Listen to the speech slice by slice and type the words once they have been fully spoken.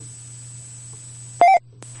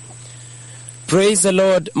Praise the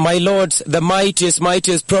Lord, my lords, the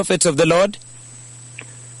mightiest prophets of the Lord.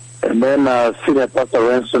 Amen. Senior Pastor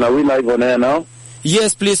Ranson, are we live on air now?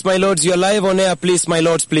 Yes, please, my lords. You are live on air, please, my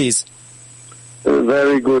lords, please.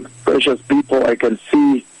 Very good, precious people. I can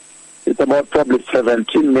see it's about probably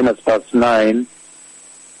 17 minutes past 9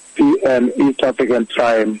 p.m. East African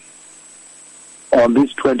time on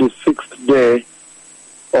this 26th day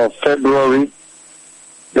of February,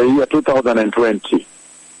 the year 2020.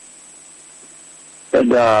 And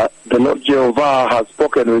the Lord Jehovah has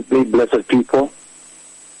spoken with me, blessed people.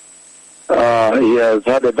 He has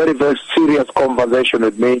had a very, very serious conversation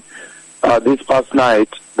with me this past night,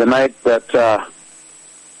 the night that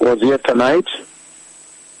was yet tonight.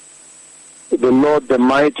 The Lord, the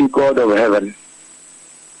mighty God of heaven,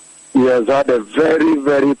 He has had a very,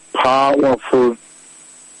 very powerful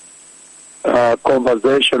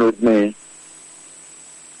conversation with me.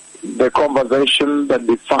 The conversation that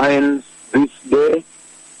defines this day,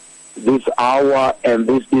 this hour, and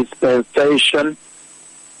this dispensation.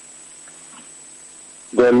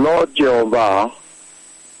 The Lord Jehovah,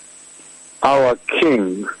 our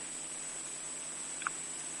King,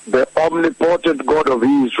 the omnipotent God of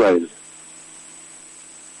Israel,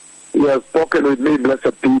 He has spoken with me,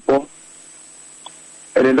 blessed people.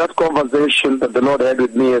 And in that conversation that the Lord had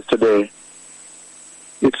with me yesterday,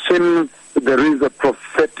 it seems there is a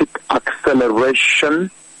prophetic acceleration.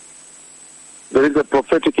 There is a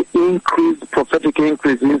prophetic increase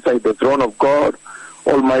inside the throne of God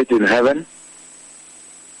Almighty in heaven.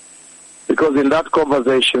 Because in that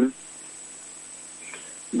conversation,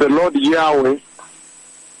 the Lord Yahweh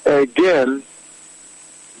again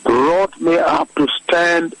brought me up to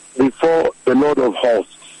stand before the Lord of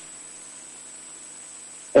hosts.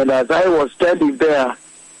 And as I was standing there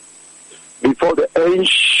before the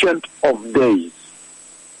Ancient of Days,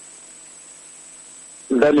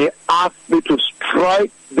 then He asked me to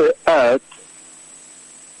strike the earth,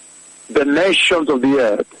 the nations of the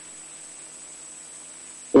earth,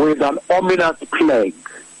 with an ominous plague,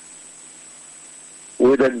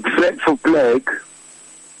 with a dreadful plague.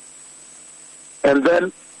 And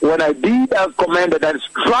then when I did as commanded and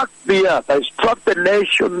struck the earth, I struck the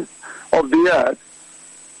nations of the earth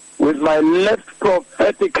with my left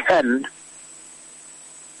prophetic hand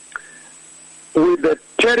with a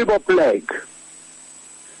terrible plague.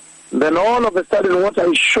 Then all of a sudden what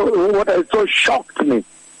I saw shocked me.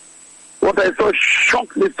 What I saw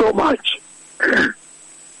shocked me so much. It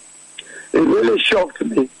really shocked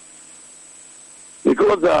me.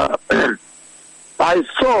 Because I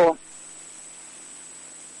saw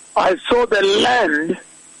the land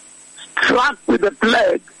struck with a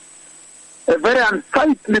plague, a very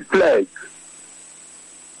unsightly plague.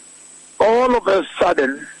 All of a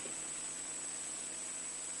sudden,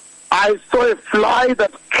 I saw a fly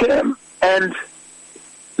that came and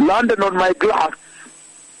landed on my glass.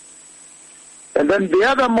 And then the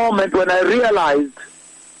other moment when I realized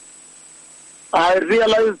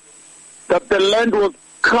that the land was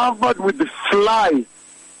covered with flies.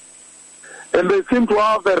 And they seem to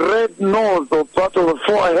have a red nose, or part of the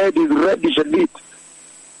forehead is reddish a bit.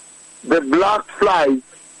 The black flies.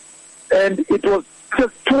 And it was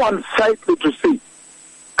just too unsightly to see.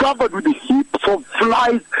 Covered with heaps of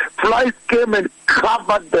flies. Flies came and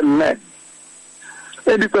covered the land.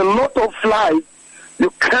 And it's a lot of flies.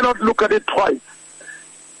 You cannot look at it twice.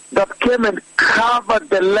 That came and covered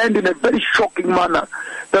the land in a very shocking manner.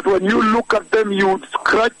 That when you look at them, you would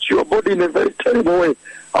scratch your body in a very terrible way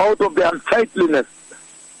out of the unsightliness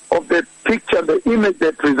of the picture, the image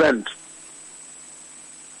they present.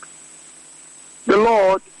 The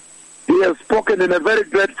Lord, He has spoken in a very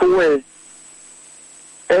dreadful way,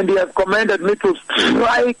 and He has commanded me to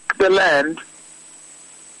strike the land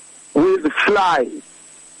with flies.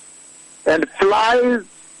 And flies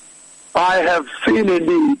I have seen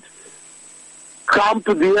indeed come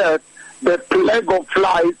to the earth, the plague of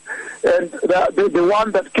flies, and the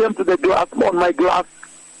one that came to the glass, on my glass,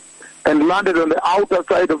 and landed on the outer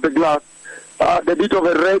side of the glass, the bit of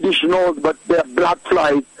a reddish nose, but they're black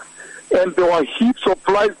flies, and there were heaps of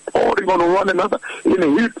flies pouring on one another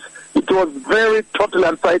in heaps. It was very totally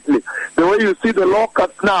unsightly. The way you see the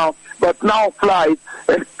locusts now, but now flies,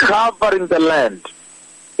 and covering the land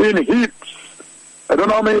in heaps. I don't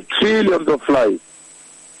know how many trillions of flies.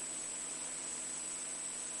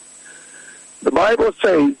 The Bible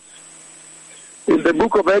says in the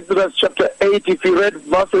book of Exodus chapter 8, if you read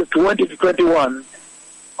verses 20 to 21,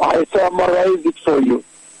 I summarize it for you.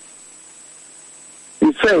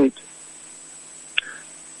 He said,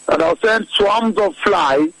 and I'll send swarms of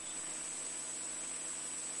flies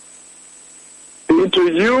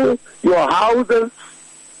into you, your houses,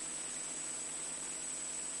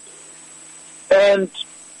 and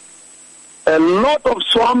a lot of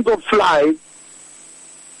swarms of flies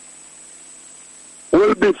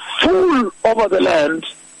will be full over the land,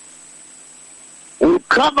 will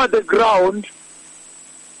cover the ground,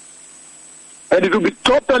 and it will be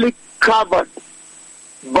totally covered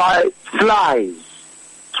by flies,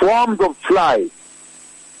 swarms of flies.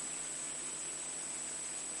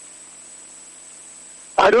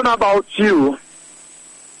 I don't know about you,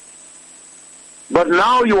 but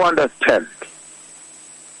now you understand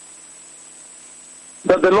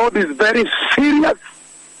that the Lord is very serious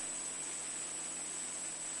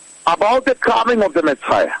about the coming of the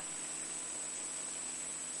Messiah.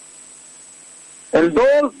 And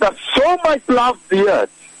those that so much love the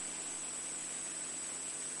earth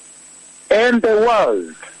and the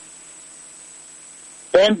world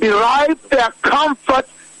and derive their comfort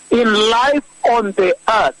in life on the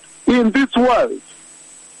earth, in this world,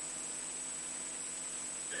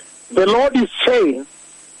 the Lord is saying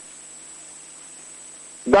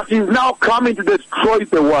that He is now coming to destroy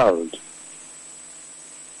the world,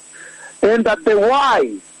 and that the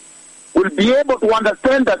wise will be able to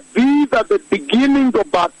understand that these are the beginnings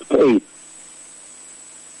of birth pain.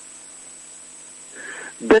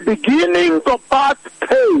 The beginnings of birth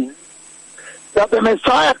pain that the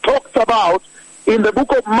Messiah talks about in the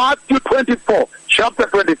book of Matthew 24, chapter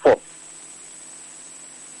 24.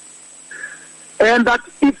 And that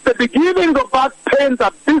if the beginning of birth pains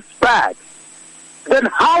are this bad, then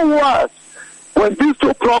how worse when these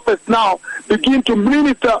two prophets now begin to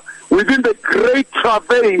minister within the great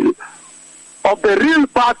travail of the real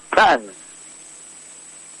birth pangs.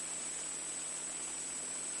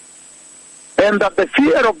 And that the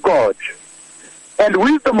fear of God and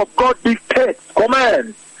wisdom of God dictates,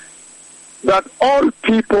 commands, that all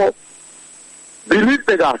people believe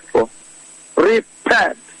the gospel,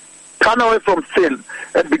 repent, turn away from sin,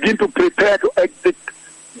 and begin to prepare to exit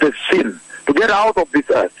the sin, to get out of this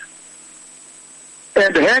earth,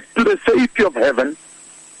 and head to the safety of heaven,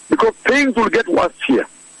 because things will get worse here.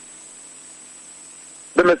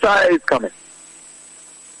 The Messiah is coming.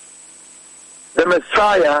 The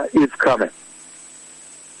Messiah is coming.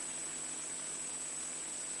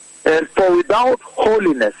 And for without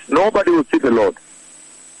holiness, nobody will see the Lord.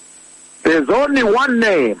 There's only one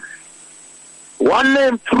name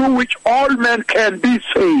through which all men can be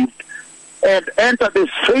saved and enter the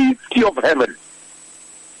safety of heaven.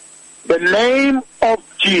 The name of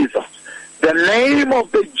Jesus. The name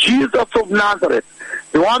of the Jesus of Nazareth.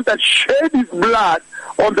 The one that shed his blood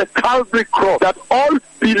on the Calvary cross, that all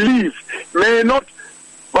believe may not,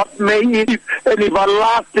 but may live an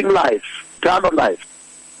everlasting life, eternal life.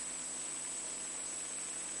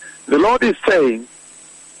 The Lord is saying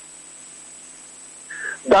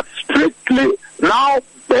that strictly now,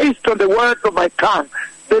 based on the words of my tongue,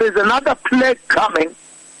 there is another plague coming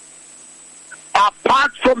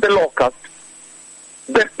apart from the locust,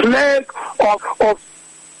 the plague of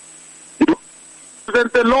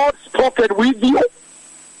hasn't the Lord spoken with you?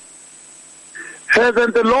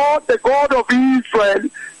 Hasn't the Lord, the God of Israel,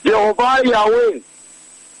 Jehovah Yahweh,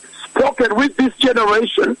 spoken with this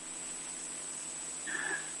generation?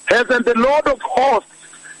 Hasn't the Lord of hosts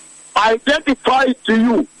identified to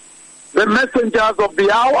you the messengers of the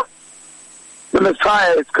hour? The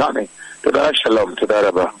Messiah is coming. Todah Shalom, Todah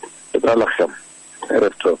Rabba, Todah Lachem,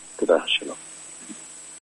 Erev Tov, Todah Shalom.